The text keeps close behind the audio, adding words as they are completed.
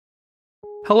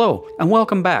Hello, and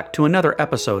welcome back to another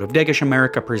episode of Dagish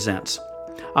America Presents.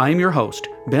 I am your host,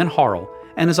 Ben Harrell,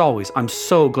 and as always, I'm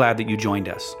so glad that you joined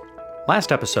us.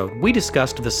 Last episode, we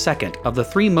discussed the second of the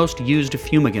three most used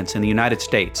fumigants in the United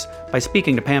States by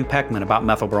speaking to Pam Peckman about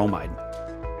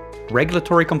methylbromide.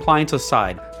 Regulatory compliance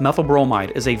aside,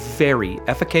 methylbromide is a very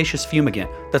efficacious fumigant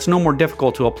that's no more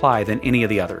difficult to apply than any of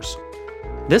the others.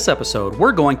 This episode,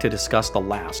 we're going to discuss the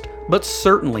last, but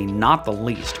certainly not the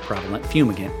least prevalent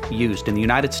fumigant used in the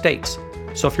United States,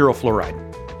 sulfurofluoride.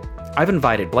 I've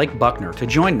invited Blake Buckner to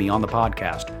join me on the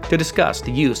podcast to discuss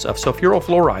the use of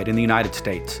sulfurofluoride in the United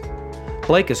States.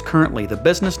 Blake is currently the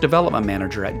Business Development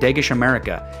Manager at Dagish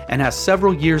America and has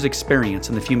several years' experience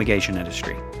in the fumigation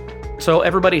industry. So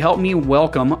everybody help me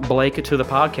welcome Blake to the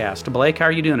podcast. Blake, how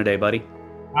are you doing today, buddy?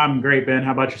 I'm great, Ben.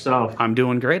 How about yourself? I'm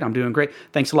doing great.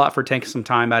 Thanks a lot for taking some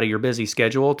time out of your busy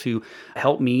schedule to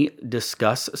help me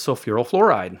discuss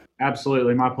sulfurofluoride.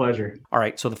 Absolutely. My pleasure. All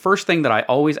right. So the first thing that I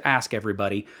always ask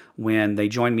everybody when they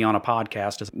join me on a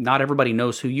podcast is not everybody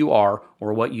knows who you are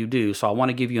or what you do. So I want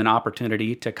to give you an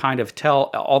opportunity to kind of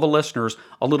tell all the listeners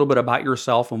a little bit about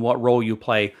yourself and what role you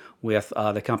play with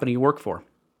the company you work for.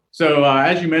 So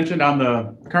as you mentioned,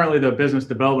 I'm currently the Business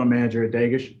Development Manager at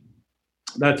Dagish.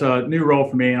 That's a new role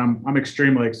for me, and I'm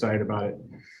extremely excited about it.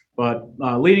 But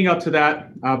leading up to that,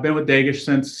 I've been with Dagish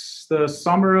since the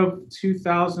summer of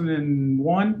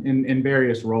 2001 in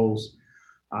various roles.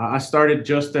 I started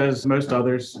just as most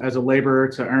others as a laborer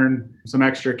to earn some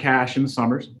extra cash in the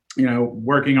summers. You know,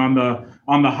 working on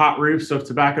the hot roofs of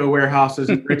tobacco warehouses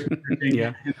in Richmond,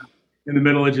 Virginia, in the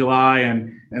middle of July,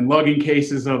 and lugging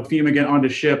cases of fumigant onto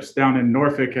ships down in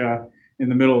Norfolk in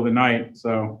the middle of the night.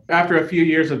 So after a few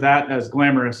years of that, as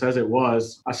glamorous as it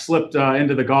was, I slipped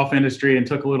into the golf industry and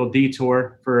took a little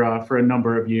detour for a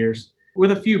number of years,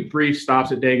 with a few brief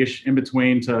stops at Dagish in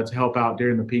between to help out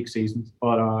during the peak seasons.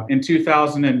 But in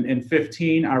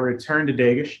 2015, I returned to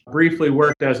Dagish, briefly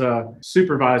worked as a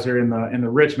supervisor in the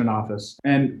Richmond office.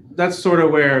 And that's sort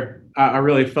of where I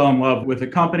really fell in love with the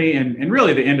company and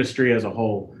really the industry as a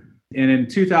whole. And in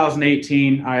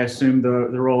 2018, I assumed the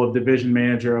role of division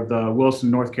manager of the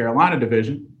Wilson, North Carolina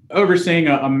division, overseeing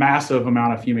a massive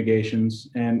amount of fumigations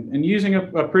and using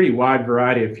a pretty wide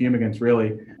variety of fumigants,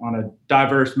 really, on a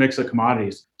diverse mix of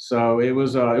commodities. So it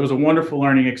was a wonderful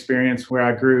learning experience where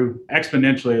I grew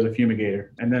exponentially as a fumigator.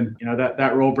 And then,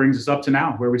 that role brings us up to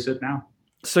now, where we sit now.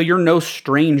 So you're no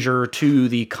stranger to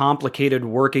the complicated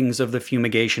workings of the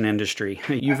fumigation industry.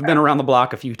 You've been around the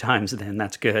block a few times then.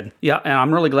 That's good. Yeah, and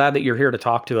I'm really glad that you're here to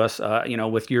talk to us,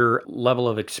 with your level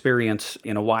of experience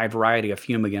in a wide variety of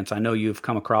fumigants. I know you've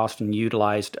come across and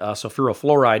utilized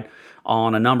sulfurofluoride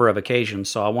on a number of occasions,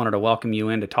 so I wanted to welcome you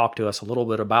in to talk to us a little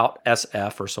bit about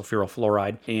SF, or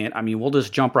sulfurofluoride. And we'll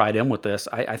just jump right in with this.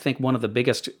 I think one of the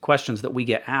biggest questions that we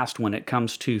get asked when it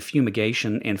comes to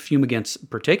fumigation and fumigants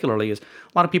particularly is a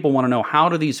lot of people want to know, how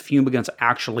do these fumigants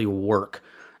actually work?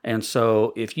 And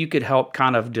so if you could help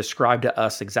kind of describe to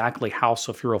us exactly how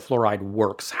sulfurofluoride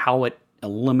works, how it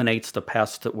eliminates the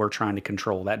pests that we're trying to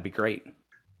control, that'd be great.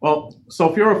 Well,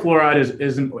 sulfurofluoride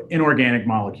is an inorganic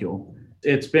molecule.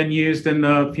 It's been used in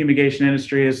the fumigation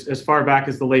industry as far back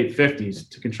as the late 50s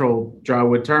to control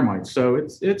drywood termites. So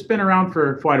it's been around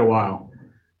for quite a while.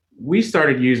 We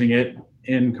started using it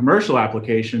in commercial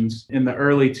applications in the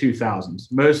early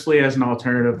 2000s, mostly as an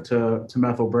alternative to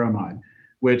methylbromide,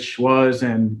 which was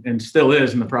and still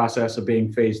is in the process of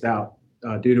being phased out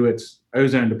due to its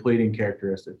ozone depleting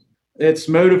characteristics. Its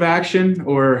mode of action,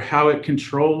 or how it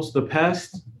controls the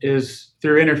pest, is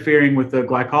through interfering with the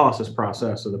glycolysis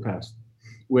process of the pest,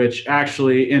 which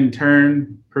actually in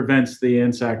turn prevents the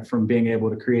insect from being able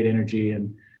to create energy,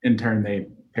 and in turn they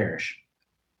perish.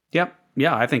 Yep.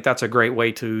 Yeah, I think that's a great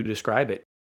way to describe it.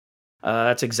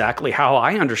 That's exactly how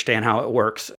I understand how it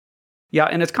works. Yeah,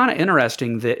 and it's kind of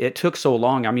interesting that it took so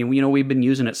long. We've been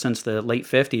using it since the late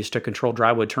 50s to control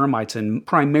drywood termites in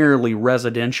primarily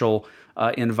residential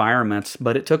environments,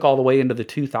 but it took all the way into the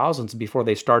 2000s before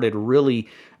they started really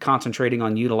concentrating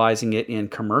on utilizing it in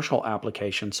commercial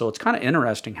applications. So it's kind of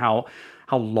interesting how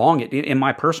long it, in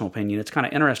my personal opinion, it's kind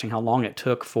of interesting how long it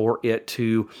took for it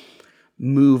to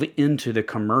move into the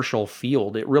commercial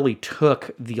field. It really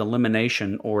took the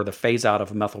elimination or the phase out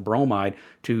of methylbromide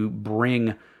to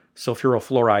bring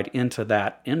sulfurofluoride into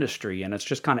that industry. And it's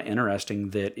just kind of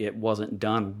interesting that it wasn't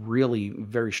done really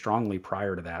very strongly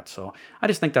prior to that. So I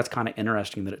just think that's kind of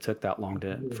interesting that it took that long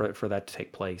for that to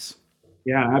take place.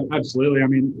 Yeah, absolutely.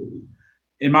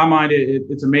 In my mind,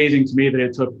 it's amazing to me that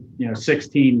it took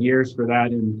 16 years for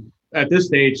that. And at this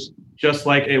stage, just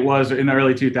like it was in the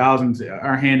early 2000s,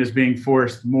 our hand is being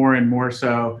forced more and more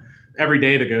so every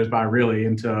day that goes by, really,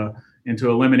 into into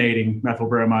eliminating methyl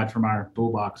bromide from our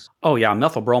toolbox. Oh yeah,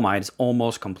 methyl bromide is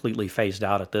almost completely phased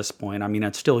out at this point. I mean,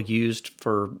 it's still used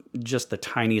for just the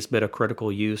tiniest bit of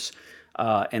critical use,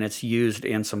 and it's used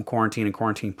in some quarantine and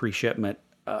quarantine pre-shipment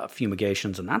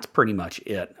fumigations, and that's pretty much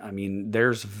it. I mean,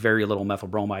 there's very little methyl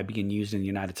bromide being used in the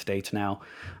United States now.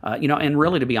 And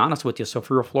really, to be honest with you,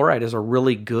 sulfurofluoride is a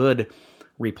really good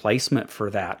replacement for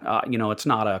that. It's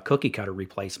not a cookie cutter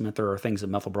replacement. There are things that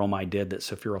methyl bromide did that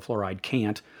sulfurofluoride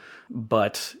can't,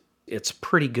 but it's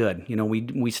pretty good.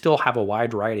 We still have a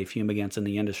wide variety of fumigants in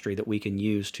the industry that we can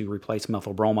use to replace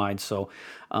methyl bromide. So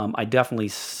I definitely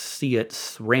see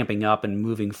it ramping up and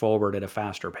moving forward at a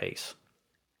faster pace.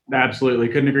 Absolutely.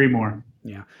 Couldn't agree more.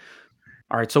 Yeah.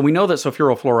 All right. So we know that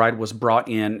sulfurofluoride was brought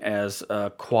in as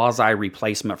a quasi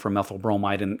replacement for methyl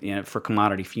bromide for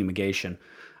commodity fumigation.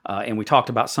 And we talked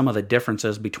about some of the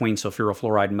differences between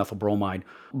sulfurofluoride and methyl bromide.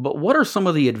 But what are some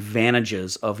of the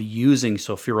advantages of using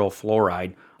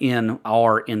sulfurofluoride in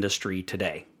our industry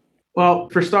today? Well,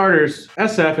 for starters,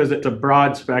 SF is a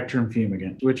broad spectrum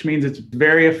fumigant, which means it's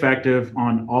very effective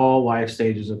on all life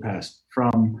stages of pest,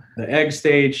 from the egg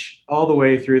stage all the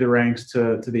way through the ranks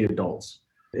to the adults.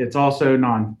 It's also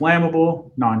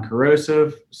non-flammable,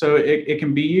 non-corrosive, so it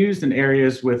can be used in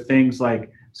areas with things like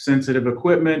sensitive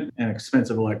equipment and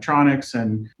expensive electronics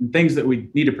and things that we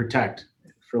need to protect,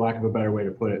 for lack of a better way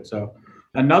to put it. So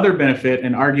another benefit,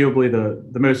 and arguably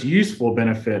the most useful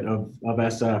benefit of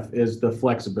SF, is the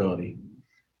flexibility.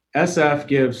 SF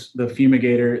gives the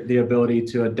fumigator the ability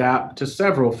to adapt to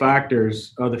several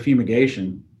factors of the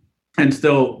fumigation and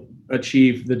still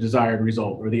achieve the desired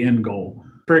result or the end goal.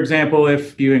 For example,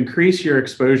 if you increase your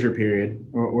exposure period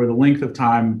or the length of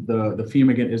time the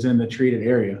fumigant is in the treated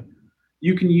area,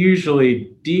 you can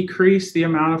usually decrease the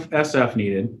amount of SF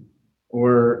needed,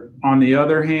 or on the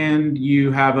other hand,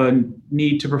 you have a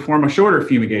need to perform a shorter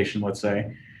fumigation, let's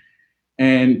say,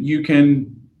 and you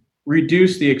can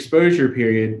reduce the exposure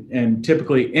period and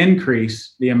typically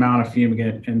increase the amount of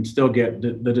fumigant and still get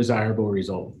the desirable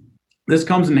result. This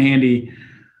comes in handy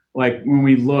like when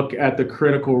we look at the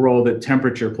critical role that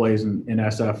temperature plays in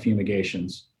SF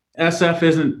fumigations. SF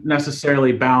isn't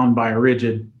necessarily bound by a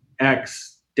rigid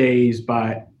X days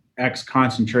by X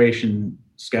concentration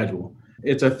schedule.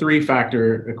 It's a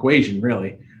three-factor equation,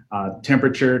 really: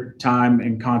 temperature, time,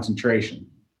 and concentration.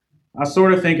 I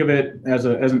sort of think of it as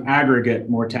an aggregate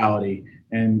mortality,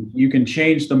 and you can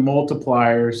change the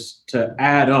multipliers to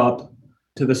add up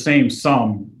to the same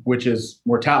sum, which is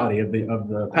mortality of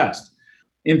the pest.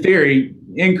 In theory,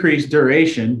 increased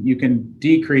duration, you can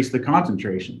decrease the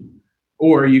concentration,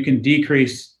 or you can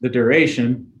decrease the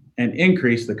duration and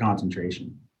increase the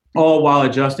concentration, all while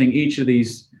adjusting each of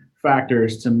these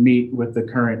factors to meet with the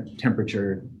current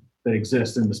temperature that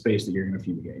exists in the space that you're going to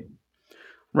fumigate.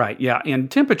 Right, yeah,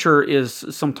 and temperature is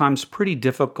sometimes pretty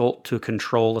difficult to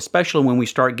control, especially when we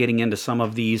start getting into some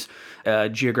of these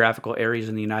geographical areas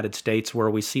in the United States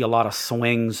where we see a lot of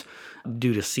swings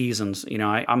due to seasons.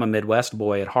 I'm a Midwest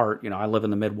boy at heart. I live in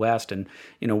the Midwest, and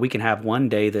we can have one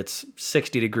day that's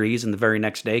 60 degrees, and the very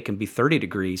next day can be 30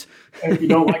 degrees. If you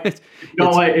don't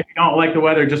like the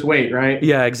weather, just wait, right?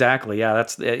 Yeah, exactly. Yeah,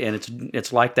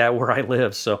 it's like that where I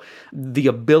live. So the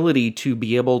ability to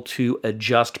be able to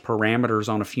adjust parameters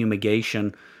on a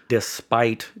fumigation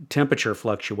despite temperature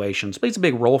fluctuations plays a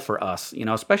big role for us,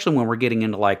 especially when we're getting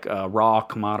into like raw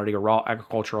commodity or raw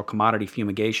agricultural commodity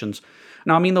fumigations.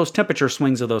 Now, I mean, those temperature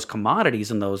swings of those commodities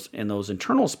in those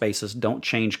internal spaces don't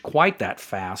change quite that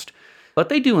fast, but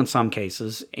they do in some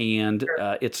cases, and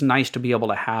it's nice to be able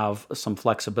to have some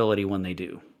flexibility when they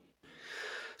do.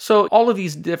 So all of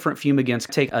these different fumigants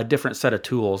take a different set of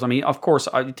tools. I mean, of course,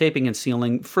 taping and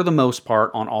sealing, for the most part,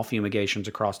 on all fumigations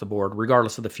across the board,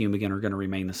 regardless of the fumigant, are going to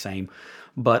remain the same.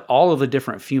 But all of the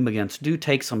different fumigants do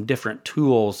take some different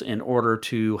tools in order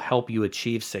to help you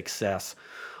achieve success.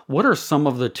 What are some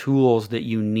of the tools that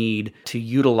you need to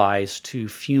utilize to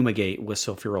fumigate with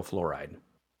sulfurofluoride?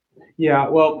 Yeah,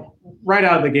 well, right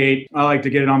out of the gate, I like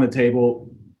to get it on the table.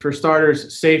 For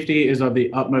starters, safety is of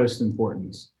the utmost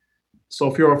importance.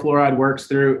 Sulfurofluoride works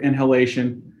through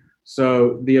inhalation,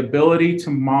 so the ability to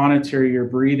monitor your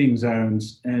breathing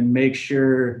zones and make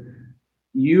sure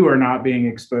you are not being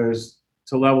exposed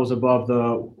to levels above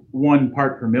the 1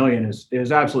 part per million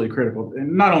is absolutely critical.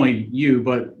 And not only you,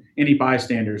 but any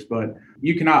bystanders, but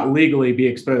you cannot legally be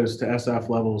exposed to SF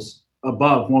levels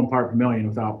above 1 part per million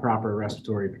without proper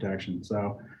respiratory protection.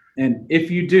 So, and if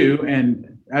you do,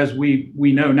 and as we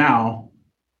know now,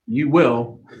 you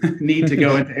will need to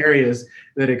go into areas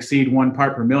that exceed 1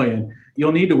 part per million,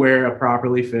 you'll need to wear a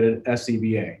properly fitted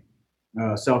SCBA,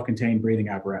 self-contained breathing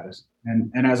apparatus.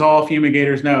 And as all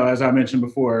fumigators know, as I mentioned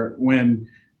before, when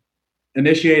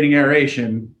initiating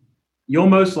aeration, you'll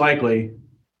most likely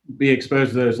be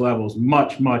exposed to those levels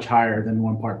much, much higher than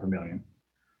 1 part per million.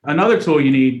 Another tool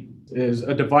you need is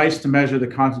a device to measure the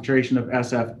concentration of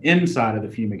SF inside of the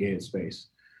fumigated space.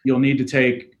 You'll need to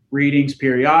take readings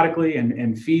periodically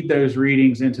and feed those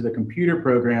readings into the computer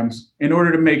programs in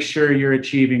order to make sure you're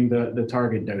achieving the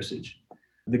target dosage.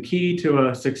 The key to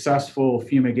a successful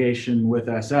fumigation with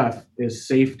SF is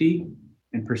safety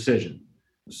and precision.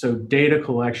 So data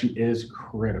collection is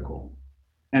critical.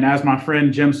 And as my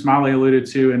friend Jim Smiley alluded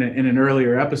to in an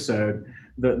earlier episode,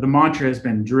 the mantra has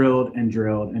been drilled and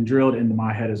drilled and drilled into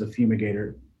my head as a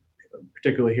fumigator,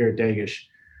 particularly here at Dagish.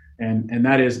 And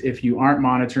that is, if you aren't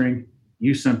monitoring,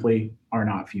 you simply are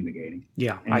not fumigating.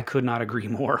 Yeah, I could not agree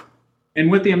more. And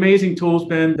with the amazing tools,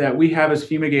 Ben, that we have as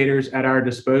fumigators at our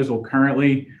disposal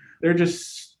currently, there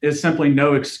just is simply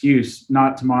no excuse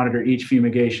not to monitor each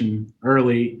fumigation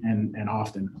early and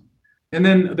often. And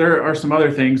then there are some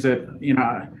other things that,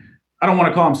 I don't want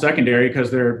to call them secondary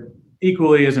because they're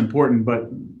equally as important, but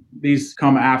these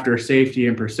come after safety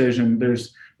and precision.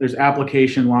 There's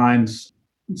application lines,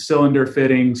 cylinder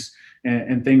fittings,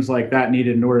 and things like that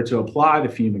needed in order to apply the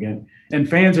fumigant. And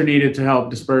fans are needed to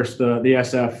help disperse the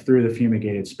SF through the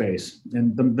fumigated space.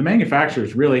 And the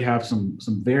manufacturers really have some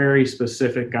very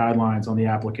specific guidelines on the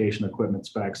application equipment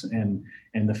specs and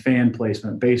the fan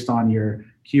placement based on your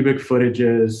cubic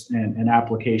footages and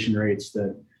application rates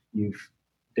that you've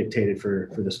dictated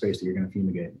for the space that you're going to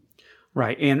fumigate.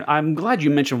 Right. And I'm glad you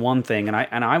mentioned one thing, and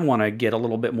I want to get a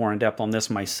little bit more in depth on this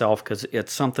myself because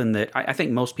it's something that I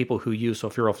think most people who use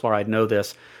sulfurofluoride know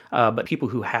this, but people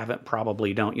who haven't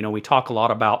probably don't. We talk a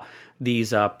lot about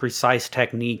these precise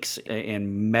techniques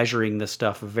in measuring this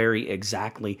stuff very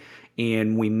exactly.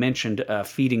 And we mentioned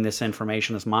feeding this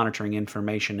information, this monitoring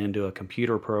information into a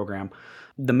computer program.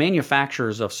 The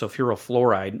manufacturers of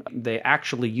sulfurofluoride, they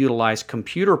actually utilize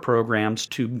computer programs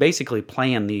to basically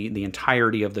plan the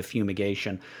entirety of the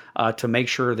fumigation to make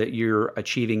sure that you're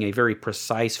achieving a very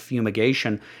precise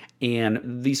fumigation.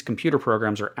 And these computer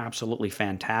programs are absolutely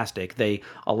fantastic. They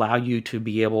allow you to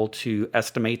be able to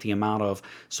estimate the amount of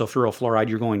sulfurofluoride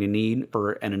you're going to need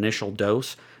for an initial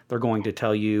dose. They're going to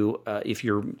tell you if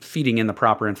you're feeding in the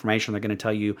proper information, they're going to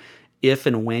tell you if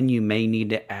and when you may need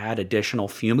to add additional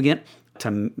fumigant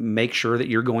to make sure that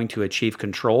you're going to achieve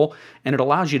control. And it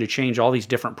allows you to change all these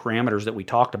different parameters that we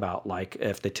talked about, like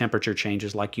if the temperature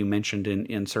changes, like you mentioned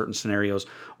in certain scenarios,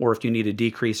 or if you need to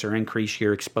decrease or increase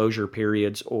your exposure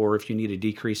periods, or if you need to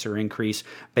decrease or increase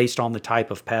based on the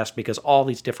type of pest, because all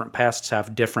these different pests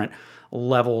have different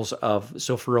levels of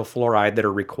sulfurofluoride that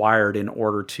are required in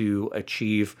order to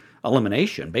achieve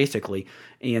elimination, basically.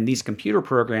 And these computer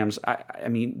programs, I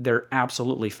mean, they're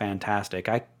absolutely fantastic.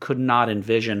 I could not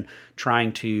envision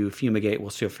trying to fumigate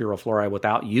with sulfurofluoride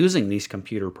without using these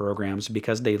computer programs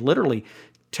because they literally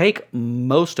take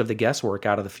most of the guesswork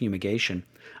out of the fumigation.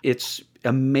 It's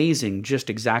amazing just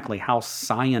exactly how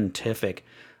scientific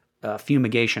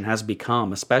fumigation has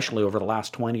become, especially over the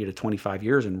last 20 to 25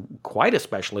 years, and quite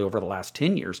especially over the last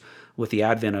 10 years with the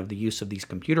advent of the use of these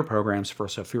computer programs for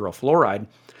sulfurofluoride.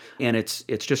 And it's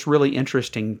just really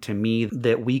interesting to me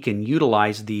that we can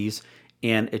utilize these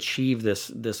and achieve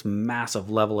this massive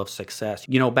level of success.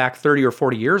 Back 30 or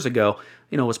 40 years ago,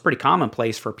 it was pretty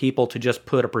commonplace for people to just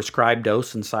put a prescribed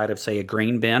dose inside of, say, a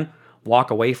grain bin, walk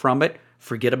away from it,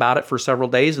 forget about it for several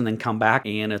days, and then come back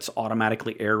and it's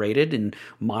automatically aerated, and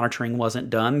monitoring wasn't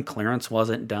done, clearance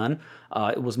wasn't done.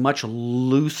 It was much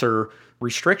looser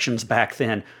restrictions back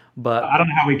then. But I don't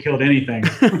know how we killed anything.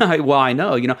 Well, I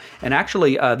know, and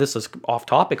actually this is off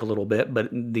topic a little bit, but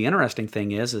the interesting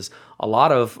thing is a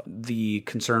lot of the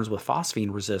concerns with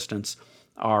phosphine resistance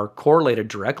are correlated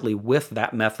directly with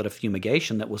that method of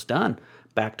fumigation that was done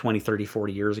back 20, 30,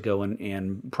 40 years ago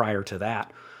and prior to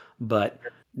that. But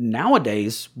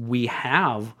nowadays, we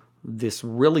have this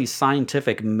really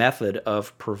scientific method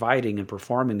of providing and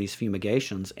performing these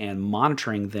fumigations and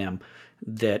monitoring them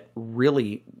that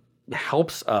really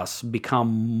helps us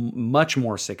become much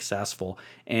more successful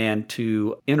and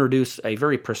to introduce a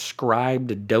very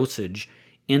prescribed dosage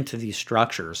into these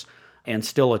structures and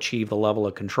still achieve the level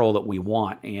of control that we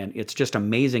want. And it's just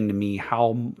amazing to me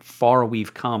how far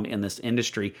we've come in this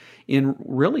industry in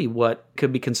really what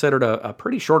could be considered a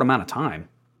pretty short amount of time.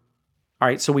 All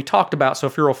right, so we talked about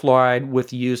sulfurofluoride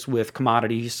with use with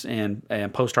commodities and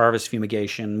post-harvest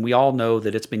fumigation. We all know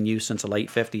that it's been used since the late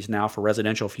 50s now for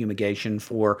residential fumigation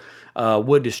for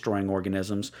wood-destroying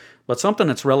organisms. But something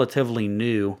that's relatively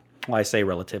new, well, I say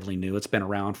relatively new, it's been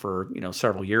around for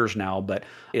several years now, but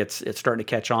it's starting to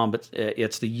catch on. But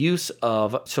it's the use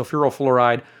of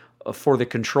sulfurofluoride for the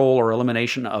control or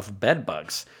elimination of bed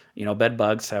bugs. Bed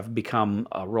bugs have become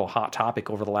a real hot topic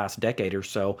over the last decade or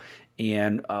so.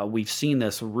 And we've seen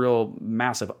this real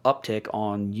massive uptick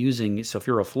on using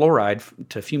sulfurofluoride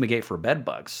to fumigate for bed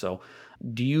bugs. So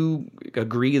do you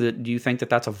do you think that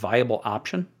that's a viable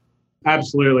option?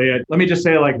 Absolutely. Let me just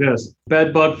say it like this.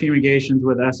 Bed bug fumigations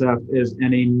with SF is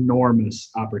an enormous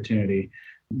opportunity.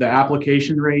 The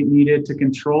application rate needed to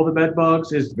control the bed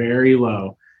bugs is very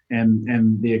low.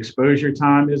 And the exposure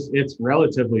time it's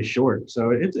relatively short.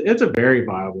 So it's a very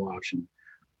viable option.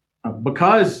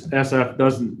 Because SF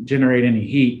doesn't generate any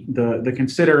heat, the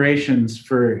considerations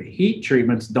for heat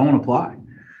treatments don't apply.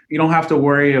 You don't have to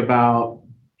worry about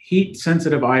heat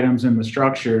sensitive items in the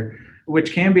structure,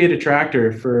 which can be a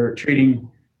detractor for treating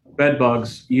bed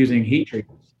bugs using heat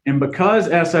treatments. And because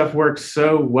SF works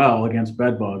so well against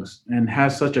bed bugs and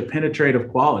has such a penetrative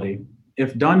quality,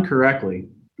 if done correctly,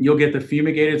 you'll get the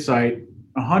fumigated site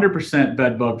 100%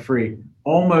 bed bug free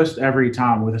almost every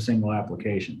time with a single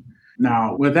application.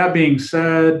 Now, with that being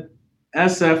said,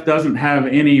 SF doesn't have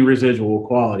any residual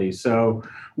quality. So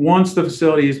once the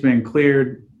facility has been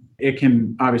cleared, it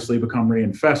can obviously become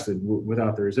reinfested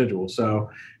without the residual. So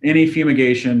any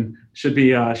fumigation should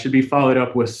be followed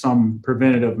up with some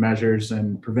preventative measures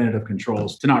and preventative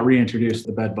controls to not reintroduce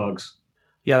the bed bugs.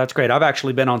 Yeah, that's great. I've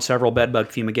actually been on several bed bug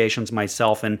fumigations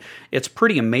myself, and it's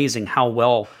pretty amazing how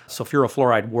well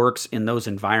sulfurofluoride works in those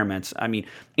environments. I mean,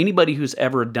 anybody who's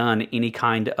ever done any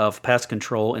kind of pest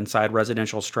control inside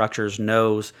residential structures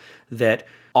knows that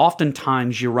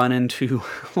oftentimes you run into,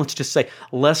 let's just say,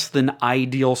 less than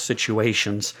ideal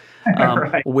situations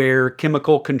Right. where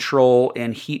chemical control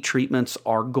and heat treatments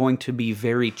are going to be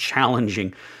very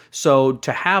challenging. So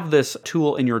to have this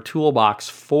tool in your toolbox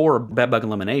for bedbug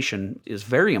elimination is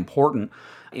very important.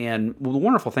 And the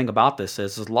wonderful thing about this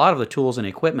is a lot of the tools and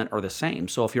equipment are the same.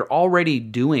 So if you're already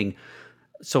doing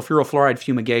sulfurofluoride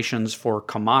fumigations for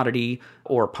commodity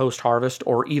or post-harvest,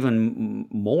 or even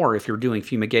more if you're doing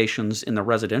fumigations in the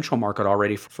residential market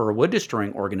already for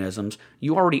wood-destroying organisms,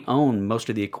 you already own most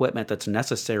of the equipment that's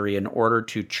necessary in order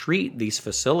to treat these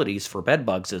facilities for bed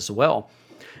bugs as well.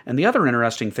 And the other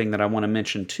interesting thing that I want to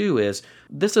mention too is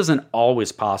this isn't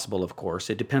always possible, of course.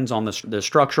 It depends on the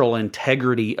structural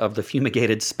integrity of the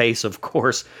fumigated space, of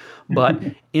course. But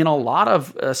in a lot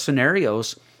of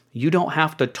scenarios, you don't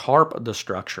have to tarp the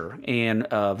structure. And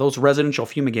those residential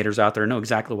fumigators out there know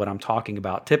exactly what I'm talking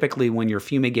about. Typically, when you're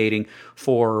fumigating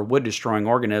for wood-destroying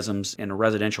organisms in a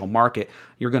residential market,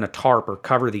 you're going to tarp or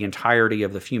cover the entirety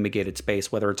of the fumigated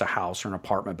space, whether it's a house or an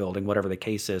apartment building, whatever the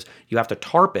case is. You have to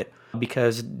tarp it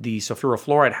because the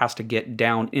sulfurofluoride has to get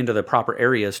down into the proper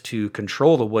areas to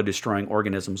control the wood-destroying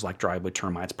organisms like drywood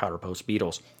termites, powder post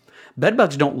beetles.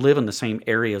 Bedbugs don't live in the same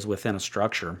areas within a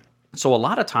structure. So a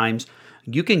lot of times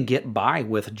you can get by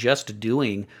with just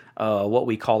doing what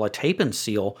we call a tape and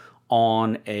seal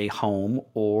on a home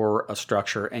or a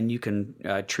structure, and you can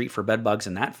treat for bed bugs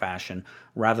in that fashion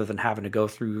rather than having to go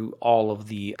through all of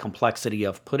the complexity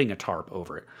of putting a tarp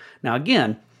over it. Now,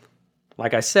 again,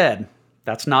 like I said,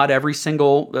 that's not every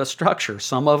single structure.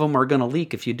 Some of them are going to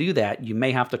leak. If you do that, you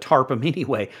may have to tarp them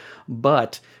anyway.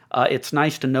 But it's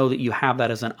nice to know that you have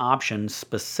that as an option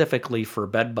specifically for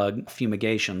bed bug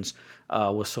fumigations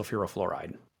with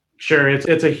sulfurofluoride. Sure,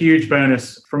 it's a huge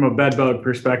bonus from a bed bug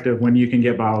perspective when you can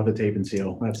get by with a tape and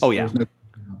seal. Oh yeah,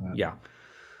 yeah.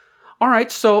 All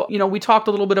right, so, we talked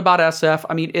a little bit about SF.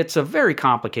 I mean, it's a very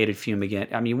complicated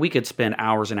fumigant. I mean, we could spend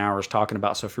hours and hours talking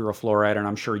about sulfurofluoride, and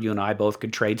I'm sure you and I both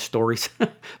could trade stories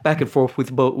back and forth.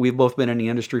 We've both been in the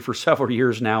industry for several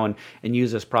years now and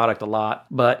use this product a lot.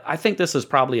 But I think this is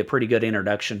probably a pretty good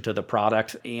introduction to the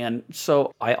product. And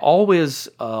so I always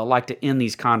like to end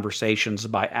these conversations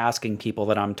by asking people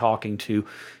that I'm talking to,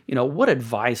 what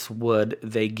advice would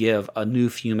they give a new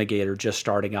fumigator just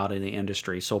starting out in the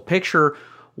industry? So picture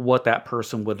what that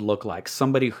person would look like.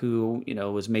 Somebody who,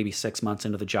 is maybe 6 months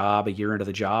into the job, a year into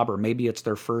the job, or maybe it's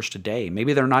their first day.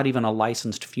 Maybe they're not even a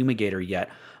licensed fumigator yet,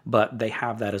 but they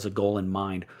have that as a goal in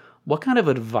mind. What kind of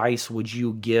advice would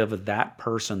you give that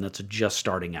person that's just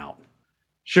starting out?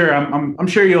 Sure, I'm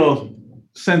sure you'll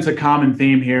sense a common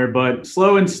theme here, but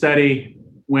slow and steady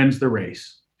wins the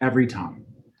race every time.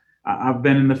 I've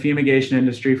been in the fumigation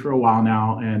industry for a while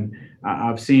now, and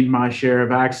I've seen my share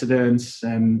of accidents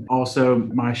and also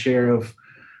my share of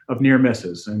near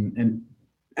misses. And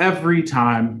every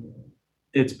time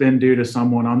it's been due to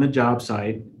someone on the job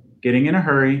site getting in a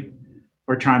hurry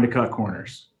or trying to cut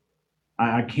corners.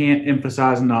 I can't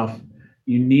emphasize enough.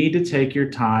 You need to take your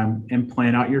time and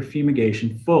plan out your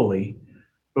fumigation fully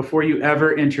before you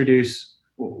ever introduce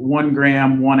 1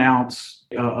 gram, 1 ounce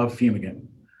of fumigant.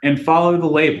 And follow the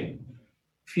label.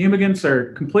 Fumigants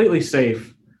are completely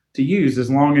safe to use as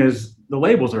long as the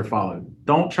labels are followed.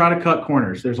 Don't try to cut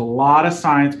corners. There's a lot of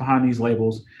science behind these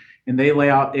labels, and they lay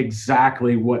out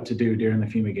exactly what to do during the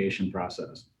fumigation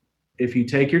process. If you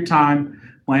take your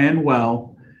time, plan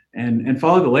well, and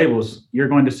follow the labels, you're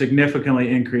going to significantly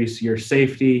increase your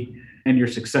safety and your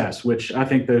success, which I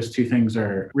think those two things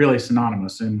are really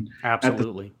synonymous. And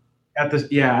absolutely. At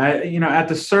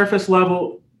the surface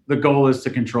level, the goal is to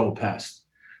control pests,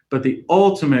 but the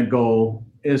ultimate goal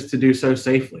is to do so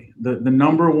safely. The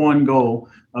number one goal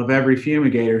of every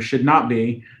fumigator should not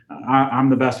be, I'm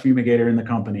the best fumigator in the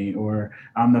company, or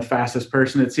I'm the fastest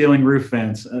person at sealing roof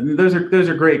vents. And those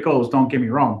are great goals, don't get me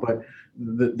wrong, but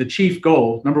the chief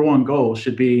goal, number one goal,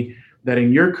 should be that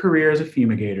in your career as a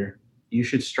fumigator, you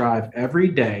should strive every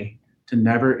day to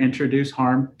never introduce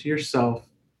harm to yourself,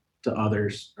 to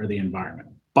others, or the environment.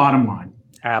 Bottom line.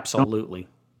 Absolutely.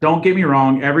 Don't get me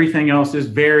wrong. Everything else is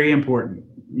very important.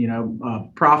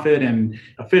 Profit and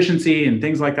efficiency and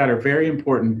things like that are very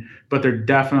important, but they're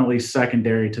definitely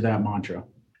secondary to that mantra.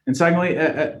 And secondly,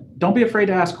 don't be afraid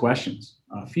to ask questions.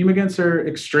 Fumigants are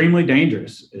extremely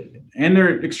dangerous, and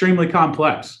they're extremely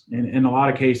complex in a lot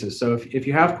of cases. So if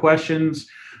you have questions,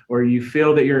 or you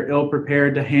feel that you're ill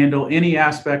prepared to handle any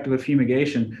aspect of a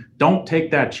fumigation, don't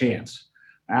take that chance.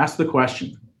 Ask the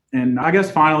question. And I guess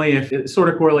finally, if it sort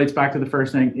of correlates back to the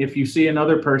first thing, if you see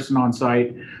another person on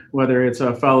site, whether it's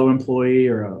a fellow employee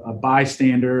or a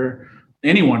bystander,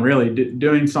 anyone really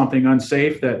doing something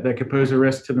unsafe that could pose a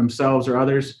risk to themselves or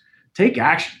others, take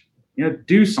action.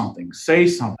 Do something, say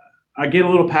something. I get a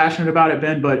little passionate about it,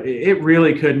 Ben, but it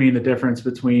really could mean the difference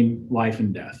between life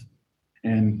and death.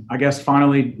 And I guess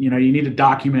finally, you need to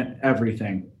document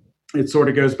everything. It sort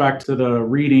of goes back to the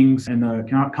readings and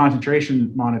the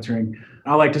concentration monitoring.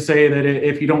 I like to say that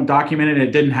if you don't document it,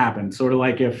 it didn't happen. Sort of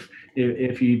like if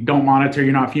you don't monitor,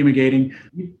 you're not fumigating.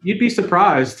 You'd be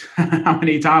surprised how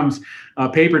many times a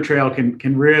paper trail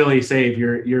can really save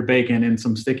your bacon in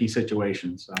some sticky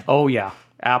situations. So. Oh, yeah.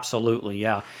 Absolutely,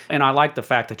 yeah. And I like the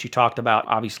fact that you talked about,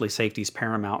 obviously, safety is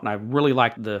paramount. And I really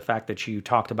like the fact that you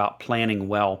talked about planning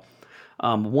well.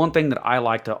 One thing that I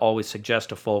like to always suggest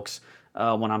to folks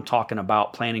when I'm talking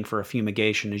about planning for a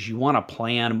fumigation is you want to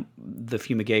plan the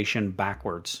fumigation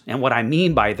backwards. And what I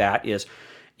mean by that is,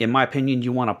 in my opinion,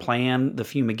 you want to plan the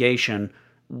fumigation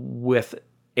with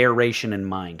aeration in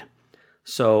mind.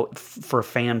 So for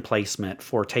fan placement,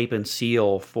 for tape and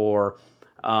seal, for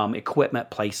equipment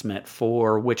placement,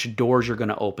 for which doors you're going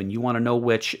to open. You want to know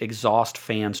which exhaust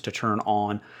fans to turn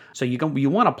on. So you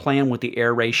want to plan with the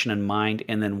aeration in mind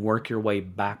and then work your way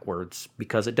backwards,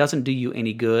 because it doesn't do you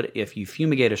any good if you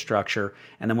fumigate a structure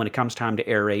and then when it comes time to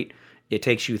aerate, it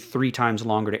takes you 3 times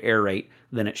longer to aerate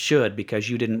than it should because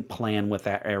you didn't plan with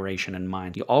that aeration in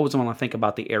mind. You always want to think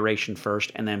about the aeration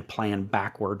first and then plan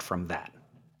backward from that.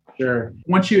 Sure.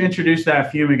 Once you introduce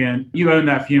that fumigant, you own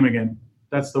that fumigant.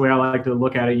 That's the way I like to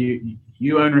look at it.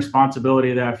 You own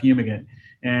responsibility of that fumigant.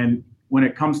 And when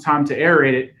it comes time to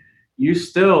aerate it, you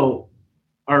still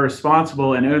are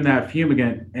responsible and own that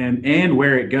fumigant and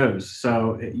where it goes.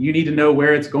 So you need to know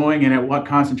where it's going and at what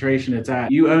concentration it's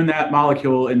at. You own that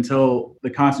molecule until the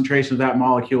concentration of that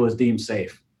molecule is deemed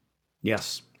safe.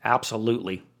 Yes,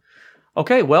 absolutely.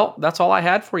 Okay, well, that's all I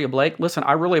had for you, Blake. Listen,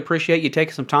 I really appreciate you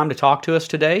taking some time to talk to us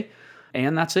today.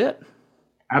 And that's it.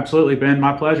 Absolutely, Ben.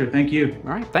 My pleasure. Thank you.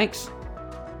 All right, thanks.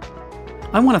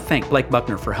 I want to thank Blake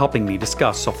Buckner for helping me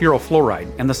discuss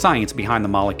sulfurofluoride and the science behind the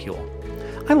molecule.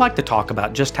 I like to talk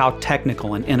about just how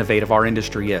technical and innovative our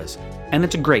industry is, and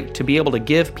it's great to be able to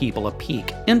give people a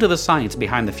peek into the science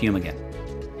behind the fumigant.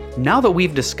 Now that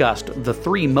we've discussed the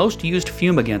 3 most used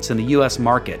fumigants in the U.S.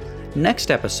 market, next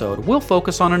episode we'll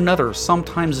focus on another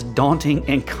sometimes daunting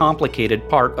and complicated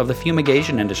part of the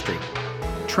fumigation industry: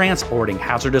 transporting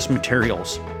hazardous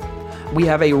materials. We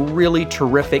have a really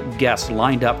terrific guest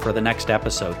lined up for the next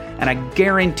episode, and I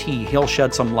guarantee he'll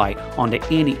shed some light onto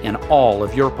any and all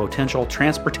of your potential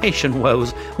transportation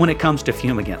woes when it comes to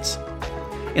fumigants.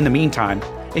 In the meantime,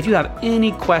 if you have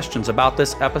any questions about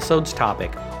this episode's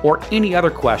topic or any other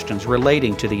questions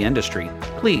relating to the industry,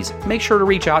 please make sure to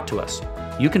reach out to us.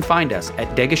 You can find us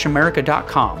at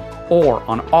DegishAmerica.com or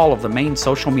on all of the main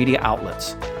social media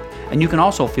outlets. And you can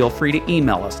also feel free to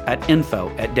email us at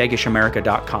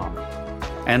info@DegishAmerica.com.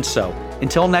 And so,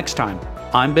 until next time,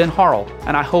 I'm Ben Harrell,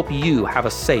 and I hope you have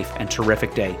a safe and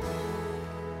terrific day.